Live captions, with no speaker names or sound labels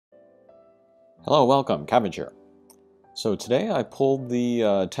Hello, welcome, Cabbage here. So today I pulled the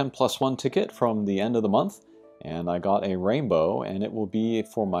 10+1 ticket from the end of the month, and I got a rainbow, and it will be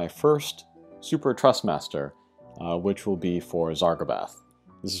for my first Super Trustmaster, which will be for Zargabaath.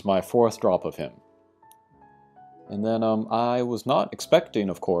 This is my fourth drop of him. And then I was not expecting,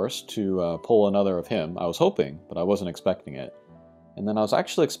 of course, to pull another of him. I was hoping, but I wasn't expecting it. And then I was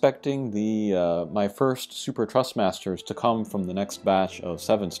actually expecting my first Super Trustmasters to come from the next batch of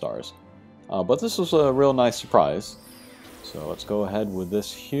 7 stars. But this was a real nice surprise. So let's go ahead with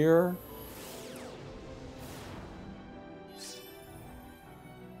this here.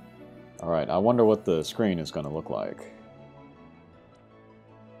 Alright, I wonder what the screen is going to look like.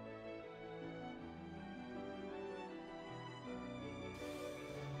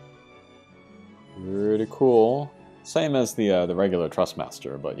 Pretty cool. Same as the regular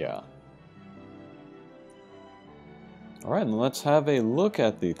Trustmaster, but yeah. Alright, and let's have a look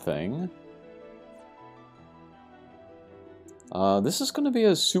at the thing. This is going to be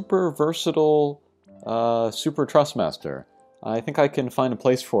a super versatile Super Trustmaster. I think I can find a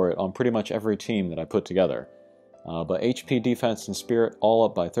place for it on pretty much every team that I put together. But HP, defense, and spirit all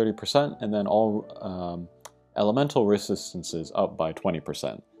up by 30%, and then all elemental resistances up by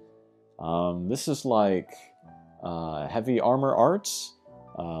 20%. This is like heavy armor arts,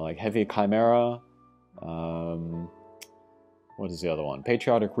 like heavy chimera. What is the other one?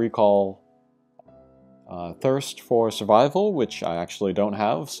 Patriotic recall. Thirst for survival, which I actually don't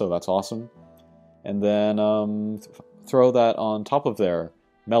have, so that's awesome. And then throw that on top of their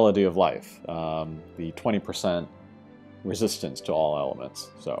Melody of Life, the 20% resistance to all elements.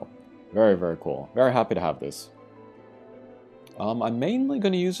 So very, very cool. Very happy to have this. I'm mainly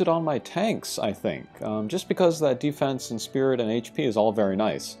going to use it on my tanks, I think, just because that defense and spirit and HP is all very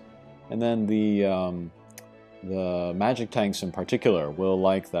nice. And then the magic tanks in particular will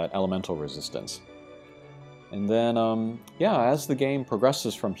like that elemental resistance. And then, yeah, as the game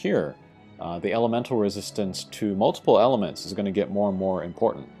progresses from here, the elemental resistance to multiple elements is going to get more and more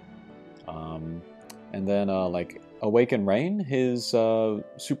important. And then, like, Awaken Rain, his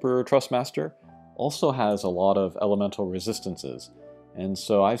Super Trustmaster, also has a lot of elemental resistances. And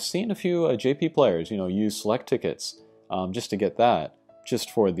so I've seen a few JP players, use select tickets just to get that,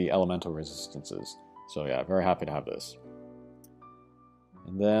 just for the elemental resistances. So yeah, very happy to have this.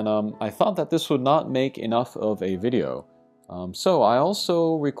 And then I thought that this would not make enough of a video, so I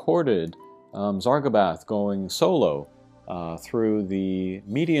also recorded Zargabaath going solo through the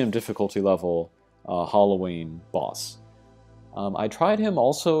medium difficulty level Halloween boss. I tried him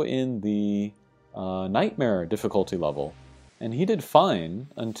also in the Nightmare difficulty level, and he did fine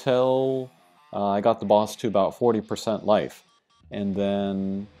until I got the boss to about 40% life, and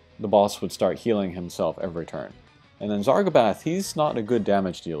then the boss would start healing himself every turn. And then Zargabaath, he's not a good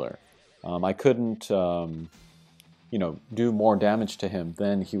damage dealer. I couldn't, do more damage to him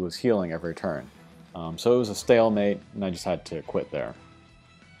than he was healing every turn. So it was a stalemate, and I just had to quit there.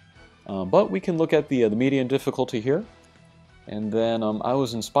 But we can look at the medium difficulty here. And then I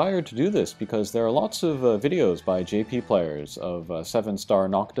was inspired to do this because there are lots of videos by JP players of 7-star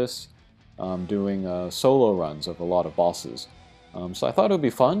Noctis doing solo runs of a lot of bosses. So I thought it would be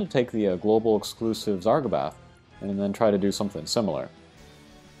fun to take the global exclusive Zargabaath and then try to do something similar.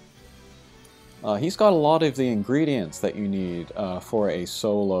 He's got a lot of the ingredients that you need for a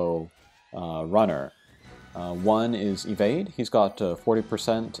solo runner. One is Evade. He's got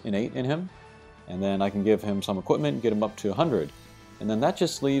 40% innate in him, and then I can give him some equipment, get him up to 100, and then that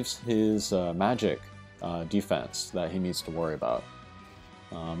just leaves his magic defense that he needs to worry about.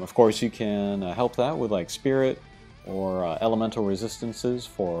 Of course, you can help that with like spirit or elemental resistances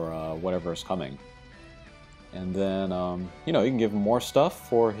for whatever's coming. And then, you can give him more stuff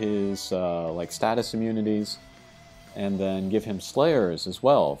for his like status immunities, and then give him slayers as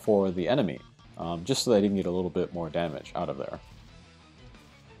well for the enemy, just so that he can get a little bit more damage out of there.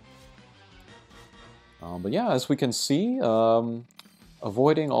 But yeah, as we can see,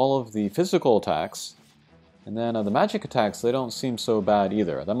 avoiding all of the physical attacks, and then the magic attacks, they don't seem so bad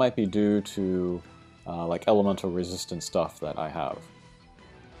either. That might be due to like elemental resistance stuff that I have.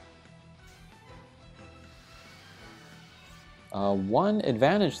 One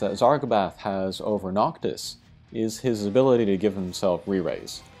advantage that Zargabaath has over Noctis is his ability to give himself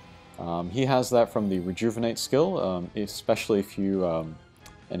re-raise. He has that from the Rejuvenate skill, especially if you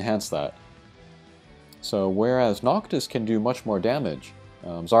enhance that. So whereas Noctis can do much more damage,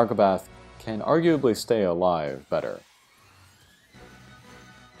 Zargabaath can arguably stay alive better.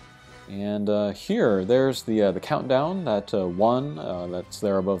 And here, there's the countdown, that 1 that's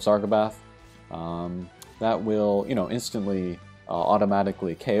there above Zargabaath. That will, instantly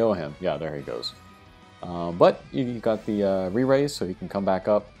automatically KO him. Yeah, there he goes. But you got the re-raise, so he can come back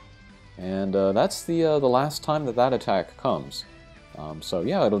up. And that's the last time that attack comes. So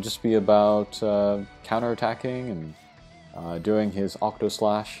yeah, it'll just be about counterattacking and doing his Octo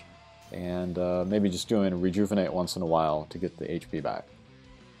Slash, and maybe just doing a Rejuvenate once in a while to get the HP back.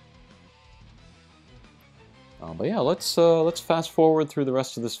 But yeah, let's fast forward through the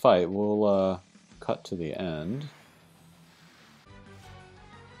rest of this fight. We'll cut to the end.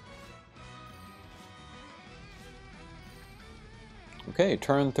 Okay,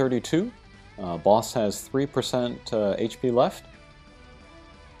 turn 32. Boss has 3% HP left.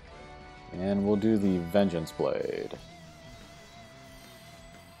 And we'll do the Vengeance Blade.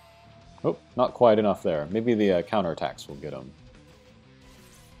 Oh, not quite enough there. Maybe the counterattacks will get him.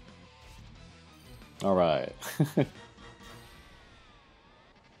 Alright.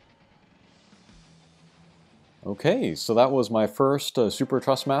 Okay, so that was my first Super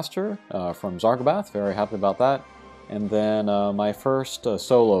Trustmaster from Zargabaath. Very happy about that. And then my first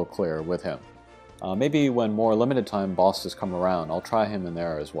solo clear with him. Maybe when more limited time bosses come around, I'll try him in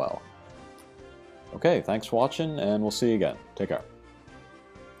there as well. Okay, thanks for watching, and we'll see you again. Take care.